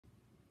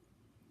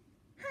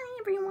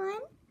everyone,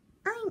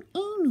 I'm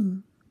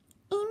Amy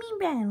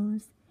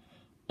Rose,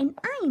 and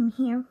I am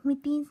here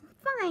with these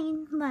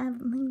fine,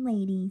 lovely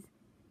ladies.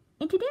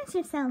 Introduce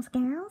yourselves,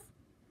 girls.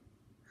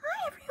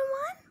 Hi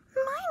everyone,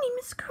 my name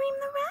is Cream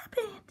the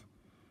Rabbit,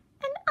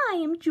 and I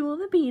am Jewel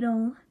the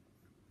Beetle.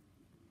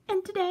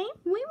 And today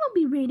we will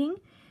be reading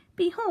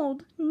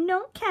Behold,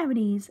 No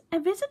Cavities, A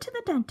Visit to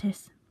the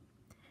Dentist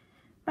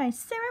by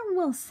Sarah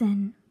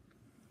Wilson.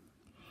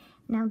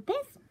 Now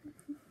this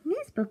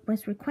book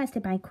was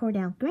requested by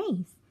Cordell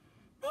Grace.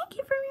 Thank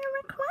you for your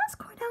request,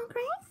 Cordell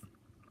Grace.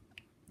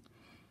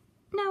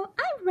 Now,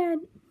 I read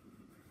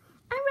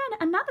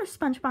another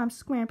SpongeBob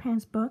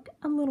Squarepants book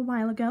a little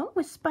while ago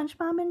with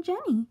SpongeBob and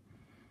Jenny.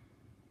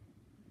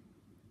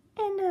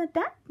 And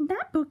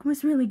that book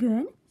was really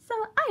good, so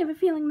I have a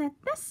feeling that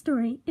this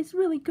story is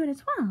really good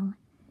as well.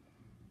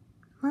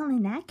 Well,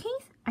 in that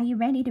case, are you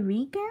ready to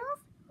read,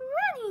 girls?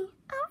 Ready,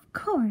 of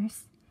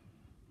course.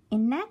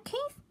 In that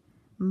case,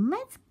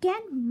 let's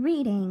get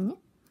reading.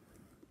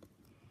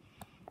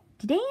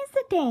 Today is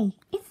the day.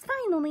 It's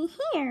finally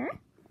here,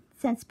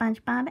 said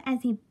SpongeBob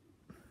as he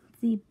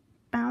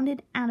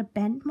bounded out of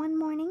bed one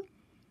morning.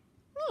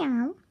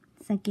 Meow,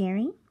 said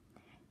Gary.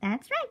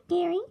 That's right,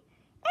 Gary.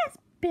 It's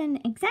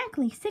been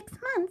exactly 6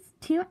 months,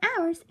 2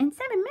 hours, and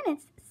 7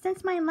 minutes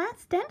since my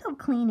last dental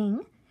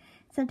cleaning.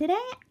 So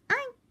today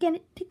I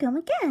get to go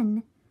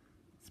again.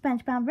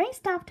 SpongeBob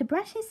raced off to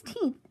brush his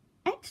teeth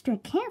extra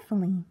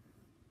carefully.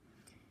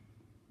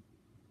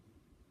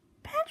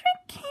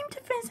 Patrick came to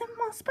visit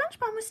while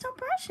SpongeBob was still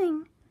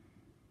brushing.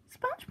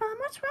 SpongeBob,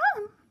 what's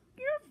wrong?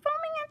 You're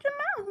foaming at your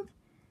mouth,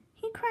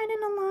 he cried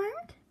in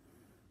alarm.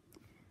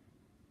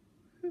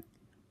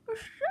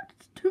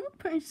 Shut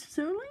toothpaste,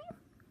 silly,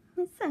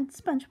 said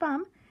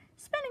SpongeBob,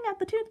 spitting out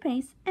the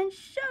toothpaste, and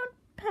showed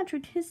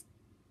Patrick his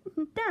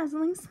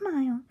dazzling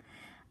smile.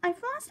 I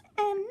flossed,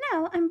 and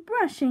now I'm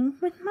brushing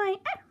with my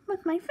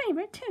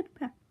favorite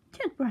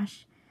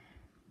toothbrush,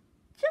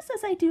 just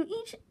as I do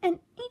each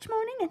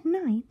morning and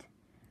night.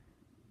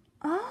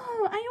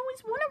 Oh, I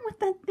always wondered what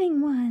that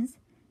thing was,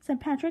 said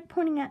Patrick,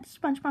 pointing at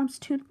SpongeBob's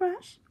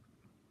toothbrush.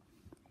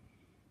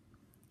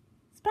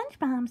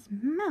 SpongeBob's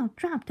mouth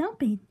dropped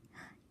open.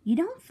 You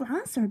don't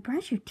floss or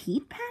brush your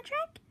teeth,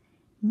 Patrick?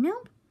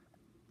 Nope.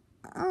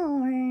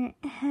 Or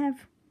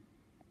have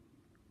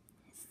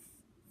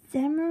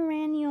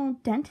semi-annual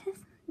dental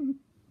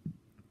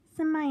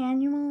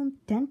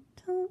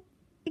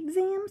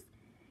exams?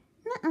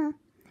 Nuh-uh.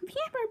 Have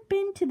you ever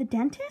been to the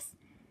dentist?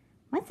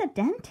 What's a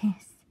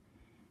dentist?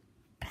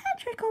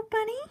 Patrick, old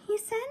buddy, he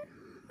said,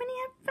 when he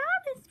had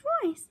found his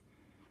voice.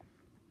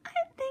 I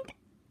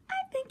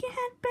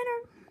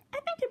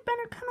think you'd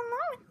better come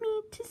along with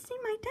me to see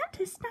my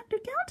dentist, Dr.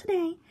 Gill,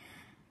 today.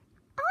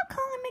 I'll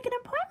call and make an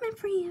appointment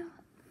for you.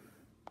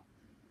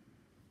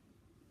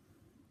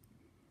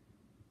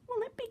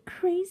 Will it be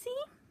crazy?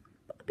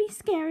 Will it be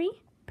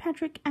scary?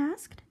 Patrick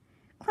asked,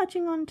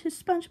 clutching onto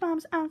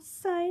SpongeBob's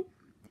outside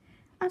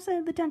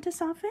of the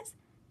dentist's office.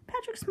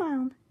 Patrick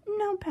smiled.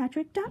 No,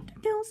 Patrick, Dr.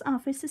 Gill's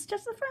office is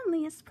just the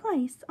friendliest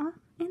place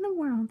in the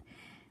world.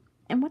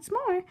 And what's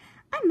more,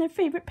 I'm their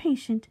favorite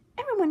patient.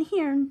 Everyone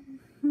here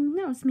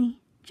knows me.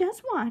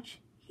 Just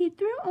watch. He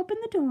threw open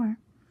the door.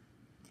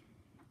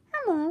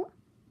 Hello.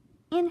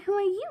 And who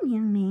are you,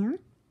 young man?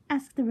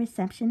 Asked the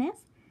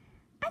receptionist.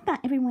 I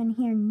thought everyone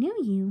here knew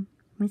you,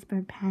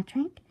 whispered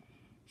Patrick.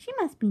 She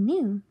must be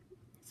new,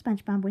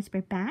 SpongeBob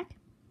whispered back.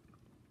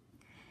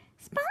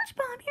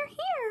 SpongeBob, you're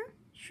here,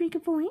 shrieked a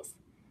voice.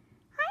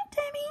 Hi,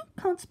 Debbie,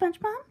 called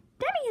SpongeBob.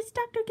 Debbie is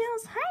Dr.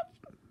 Gill's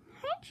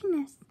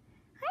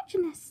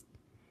hygienist,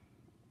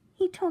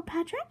 he told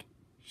Patrick.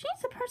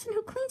 She's the person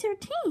who cleans your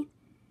teeth.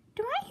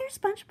 Do I hear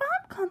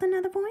SpongeBob? Called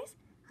another voice.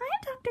 Hi,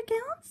 Dr.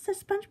 Gill, said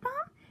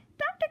SpongeBob.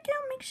 Dr.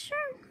 Gill makes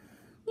sure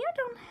you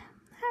don't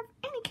have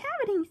any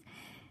cavities,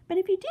 but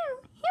if you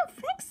do, he'll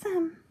fix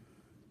them.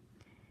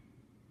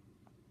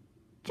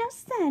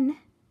 Just then,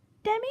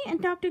 Debbie and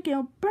Dr.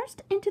 Gill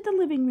burst into the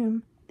living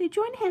room. They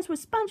joined hands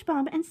with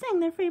SpongeBob and sang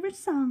their favorite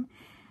song.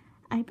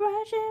 I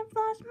brush and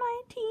floss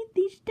my teeth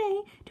each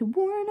day to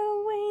warn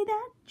away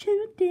that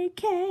tooth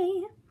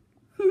decay.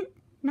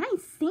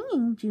 Nice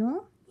singing,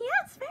 Jewel.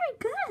 Yes, very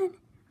good.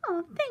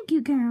 Oh, thank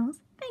you,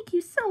 girls. Thank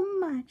you so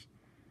much.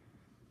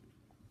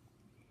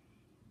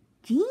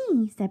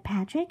 Gee, said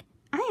Patrick,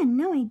 I had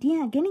no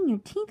idea getting your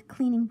teeth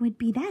cleaning would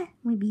be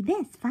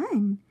this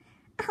fun.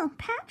 Oh,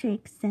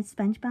 Patrick, said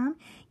SpongeBob,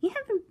 you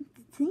haven't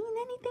seen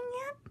anything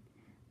yet?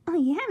 Oh,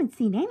 you haven't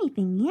seen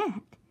anything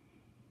yet.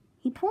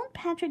 He pulled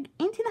Patrick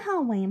into the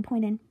hallway and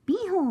pointed,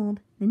 Behold,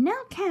 the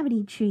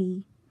no-cavity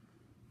tree.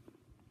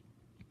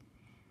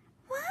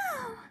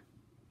 Wow!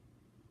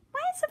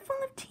 Why is it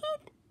full of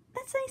teeth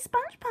that say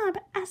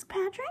SpongeBob? Asked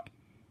Patrick.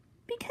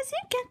 Because you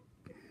get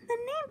the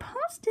name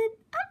posted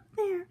up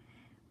there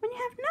when you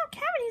have no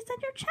cavities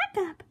at your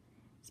checkup,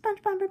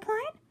 SpongeBob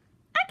replied.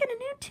 I get a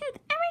new tooth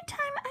every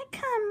time I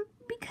come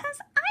because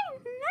I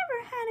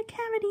never had a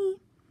cavity.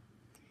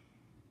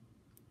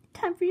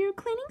 Time for your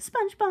cleaning,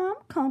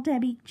 SpongeBob, called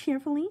Debbie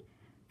cheerfully.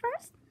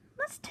 First,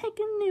 let's take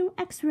a new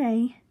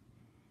x-ray.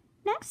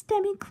 Next,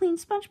 Debbie cleaned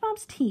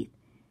SpongeBob's teeth.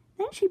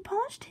 Then she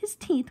polished his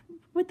teeth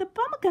with the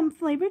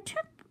bubblegum-flavored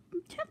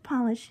tooth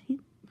polish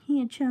he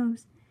had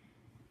chose,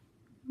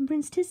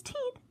 rinsed his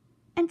teeth,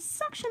 and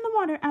suctioned the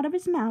water out of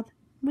his mouth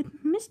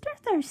with Mr.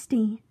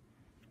 Thirsty.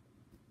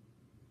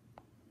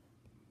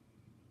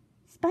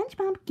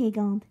 SpongeBob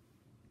giggled.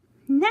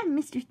 That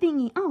Mr.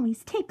 Thingy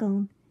always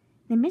tickled.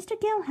 Then Mr.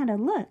 Gill had a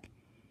look.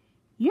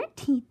 Your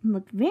teeth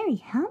look very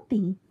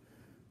healthy,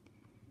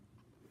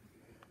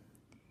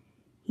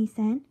 he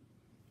said.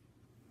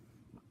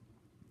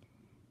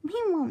 We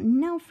won't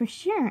know for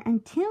sure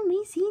until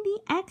we see the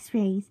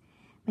x-rays,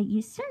 but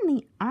you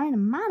certainly are a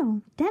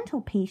model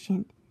dental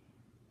patient.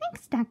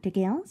 Thanks, Dr.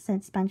 Gill,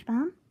 said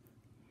SpongeBob.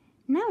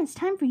 Now it's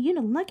time for you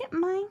to look at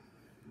my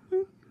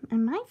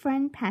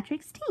friend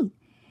Patrick's teeth.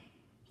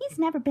 He's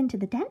never been to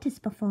the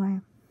dentist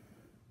before.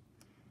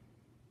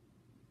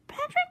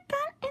 Patrick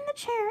got in the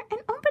chair and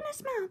opened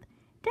his mouth.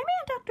 Debbie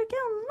and Dr.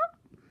 Gill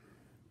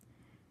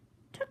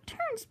took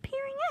turns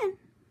peering in.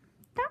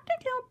 Dr.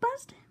 Gill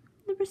buzzed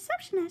the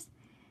receptionist.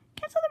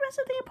 Cancel the rest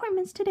of the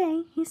appointments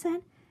today, he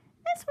said.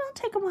 This will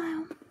take a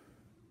while.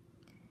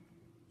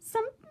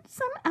 Some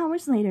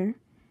hours later,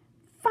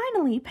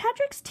 finally,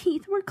 Patrick's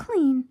teeth were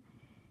clean.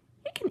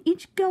 You can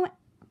each go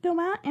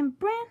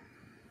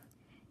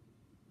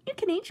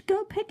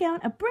pick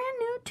out a brand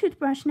new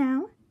toothbrush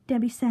now,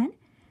 Debbie said.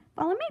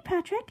 Follow me,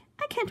 Patrick.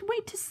 I can't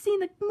wait to see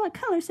what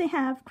colors they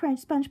have, cried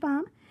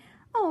SpongeBob.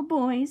 Oh,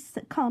 boys,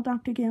 called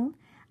Dr. Gill.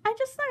 I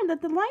just learned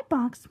that the light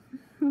box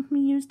we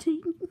use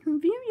to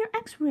view your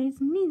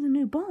x-rays needs a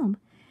new bulb.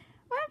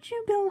 Why don't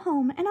you go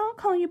home and I'll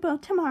call you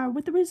both tomorrow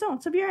with the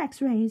results of your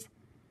x-rays.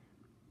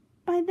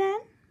 By then,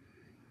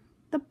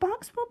 the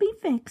box will be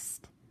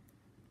fixed.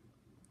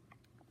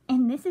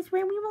 And this is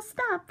where we will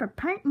stop for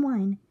part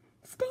 1.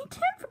 Stay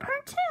tuned for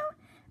part 2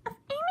 of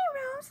Amy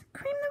Rose,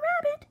 Cream the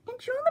Rabbit, and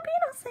Jewel the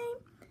Beetle saying,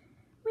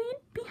 read,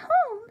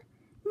 Behold,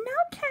 no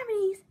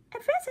cavities, a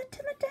visit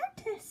to the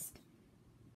dentist.